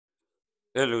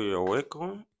Hello, you're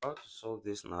welcome. How to solve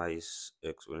this nice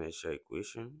exponential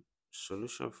equation?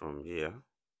 Solution from here,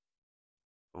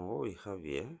 from what we have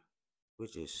here,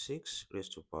 which is 6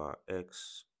 raised to power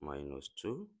x minus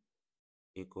 2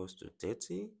 equals to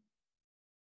 30.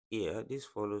 Here, this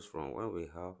follows from when we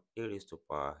have a raised to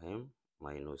power m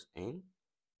minus n,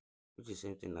 which is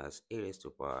same thing as a raised to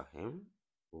power m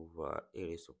over a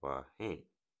raised to power n.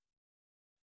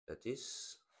 That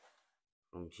is,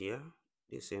 from here,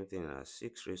 the same thing as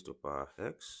 6 raised to power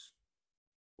x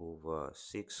over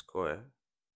 6 square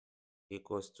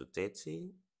equals to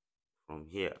 30 from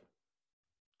here.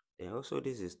 Then also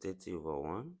this is 30 over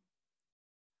 1.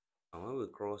 And when we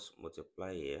cross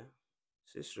multiply here,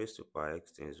 6 raised to power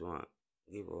x times 1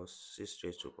 give us 6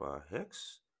 raised to power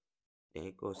x. Then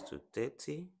equals to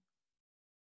 30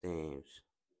 times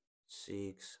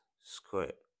 6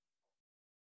 squared.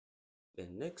 The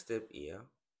next step here,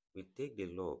 we take the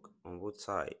log on both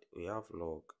sides. We have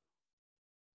log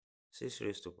 6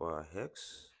 raised to power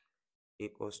x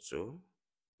equals to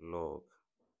log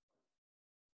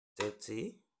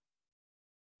 30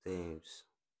 times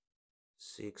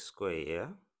 6 squared here.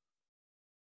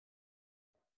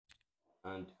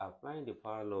 And applying the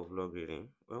power law of logarithm,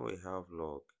 when we have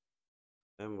log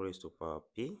m raised to power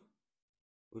p,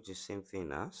 which is same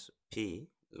thing as p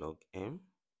log m,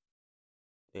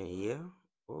 then here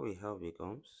what we have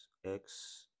becomes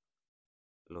x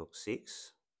log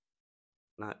 6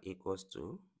 now equals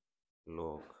to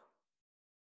log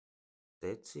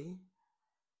 30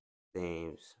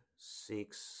 times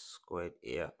 6 squared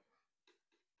here.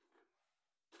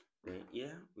 Then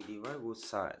here we divide both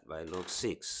sides by log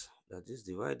 6. That is,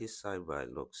 divide this side by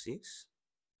log 6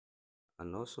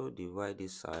 and also divide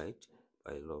this side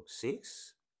by log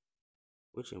 6,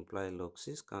 which implies log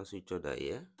 6 cancel each other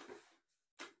here.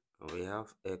 And we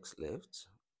have x left,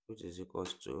 which is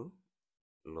equals to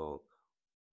log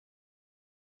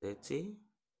 30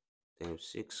 times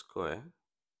 6 square,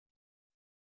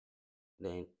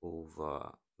 then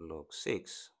over log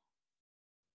 6.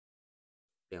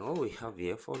 Then what we have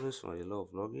here follows from the law of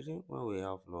logarithm. When we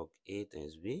have log a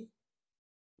times b,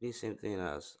 this same thing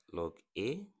as log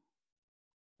a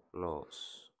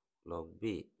plus log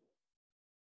b.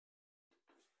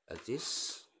 That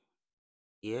is,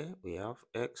 here we have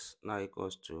x now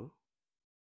equals to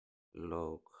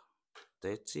log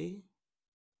 30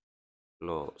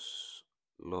 plus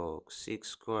log 6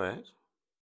 squared,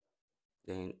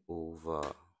 then over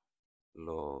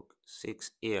log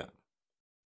 6 here.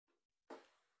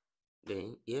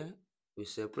 Then here we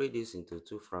separate this into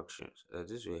two fractions.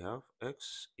 That is, we have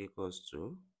x equals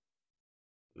to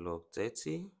log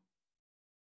 30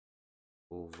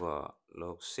 over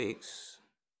log 6,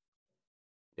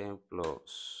 then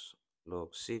plus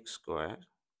log 6 squared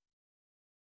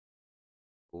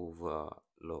over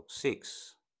log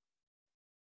 6.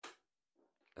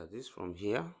 That is, from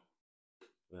here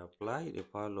we apply the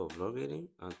power law of logarithm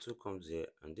and 2 comes here,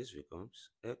 and this becomes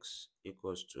x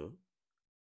equals to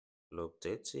log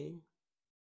 30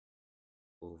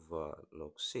 over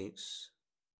log 6,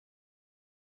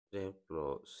 then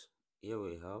plus, here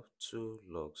we have 2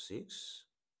 log 6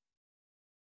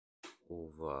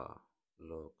 over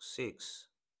log 6,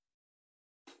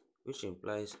 which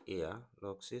implies here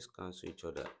log 6 cancel each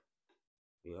other.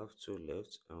 We have 2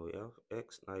 left, and we have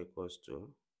x now equals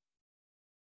to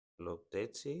log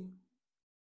 30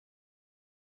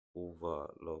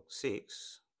 over log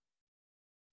 6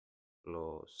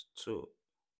 plus 2.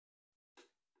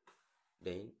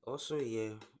 Then also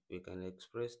here we can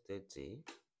express 30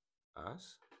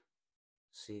 as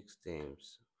 6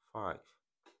 times 5.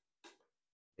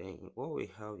 Then what we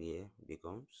have here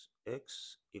becomes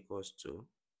x equals to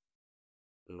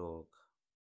log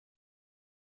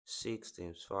 6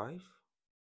 times 5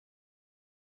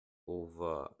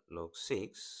 over log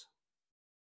 6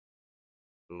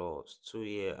 plus 2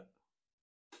 here.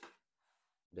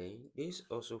 Then this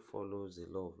also follows the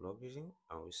law of logarithm,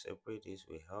 and we separate this.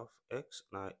 We have x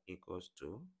now equals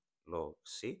to log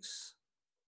 6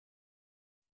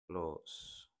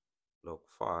 plus log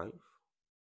 5,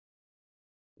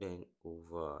 then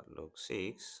over log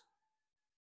 6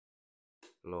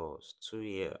 plus 2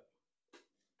 here.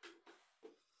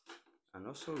 And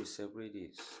also we separate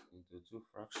this into two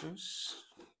fractions,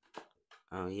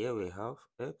 and here we have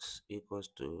x equals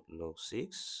to log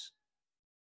 6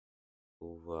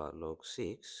 over log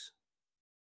 6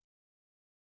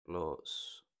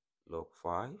 plus log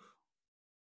 5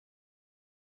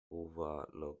 over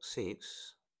log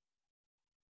 6,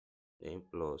 then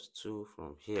plus 2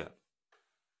 from here.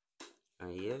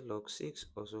 And here log 6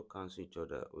 also cancel each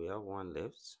other. We have 1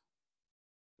 left.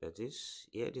 That is,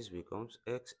 here this becomes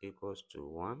x equals to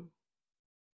 1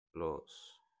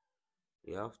 plus,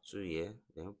 we have 2 here,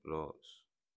 then plus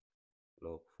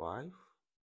log 5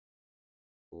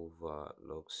 over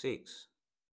log 6.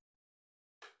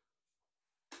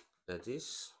 That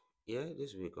is, here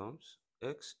this becomes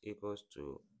x equals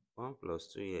to 1 plus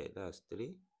 2 here, that's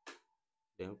 3,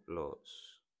 then plus,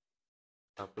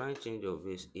 applying change of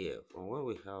base here, from where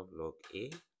we have log a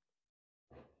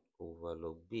over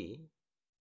log b,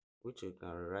 which we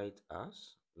can write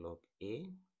as log a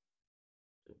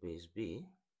to base b,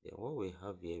 then what we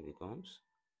have here becomes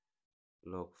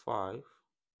log 5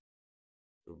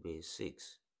 to base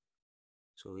 6.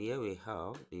 So here we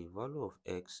have the value of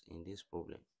x in this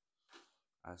problem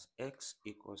as x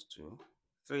equals to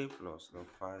 3 plus log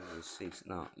 5 is 6.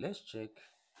 Now let's check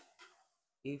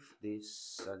if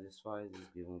this satisfies this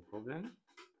given problem.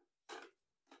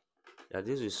 That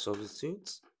is, we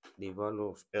substitute the value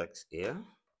of x here,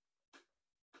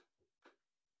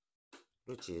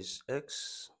 which is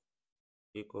x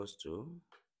equals to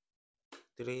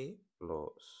 3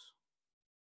 plus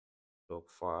log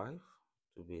 5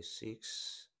 to be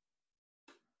 6.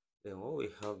 Then what we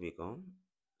have become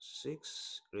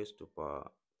 6 raised to power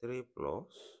 3 plus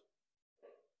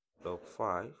log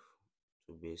 5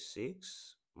 to be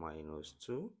 6 minus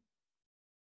 2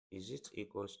 is it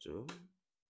equals to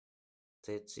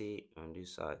 30 on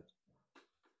this side.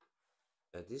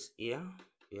 That is, here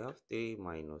we have 3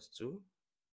 minus 2,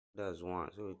 that's 1.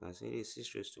 So we can say this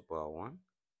 6 raised to power 1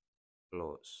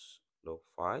 plus log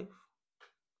 5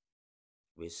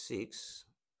 with 6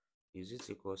 is it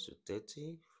equals to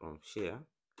 30 from here.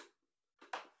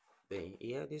 Then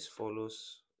here this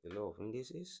follows the law of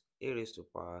indices. A raised to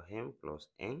power m plus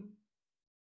n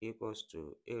equals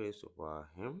to a raised to power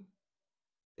m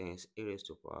times a raised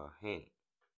to power n.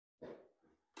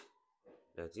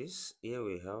 That is, here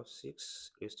we have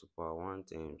 6 raised to power 1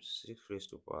 times 6 raised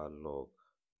to power log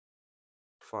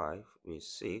 5 with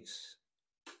 6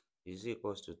 is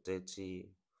equals to 30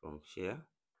 from here.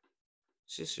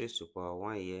 6 raised to power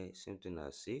 1 here, same thing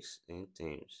as 6, then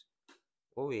times.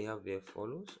 What we have here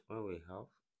follows when we have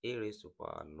a raised to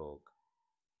power log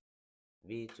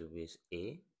b to base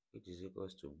a, which is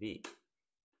equals to b.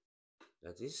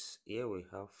 That is, here we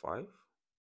have 5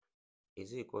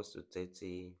 is equals to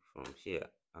 30 from here.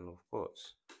 And of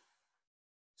course,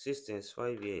 6 times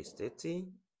 5 here is 30,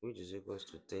 which is equals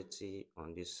to 30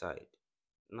 on this side.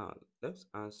 Now, left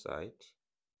hand side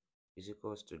is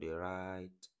equals to the right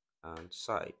hand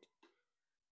side.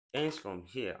 Hence, from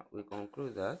here, we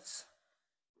conclude that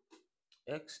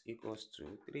x equals to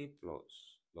 3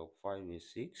 plus log 5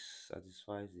 is 6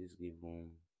 satisfies this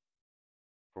given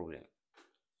problem.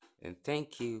 And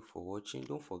thank you for watching.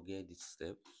 Don't forget this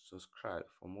step. Subscribe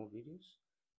for more videos.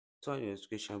 Turn your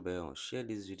notification bell on. Share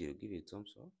this video. Give it a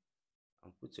thumbs up.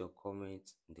 And put your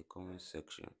comments in the comment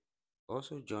section.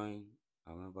 Also join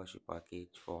our membership package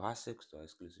for access to our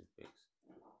exclusive perks.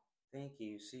 Thank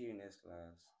you. See you next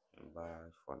class. And bye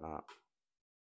for now.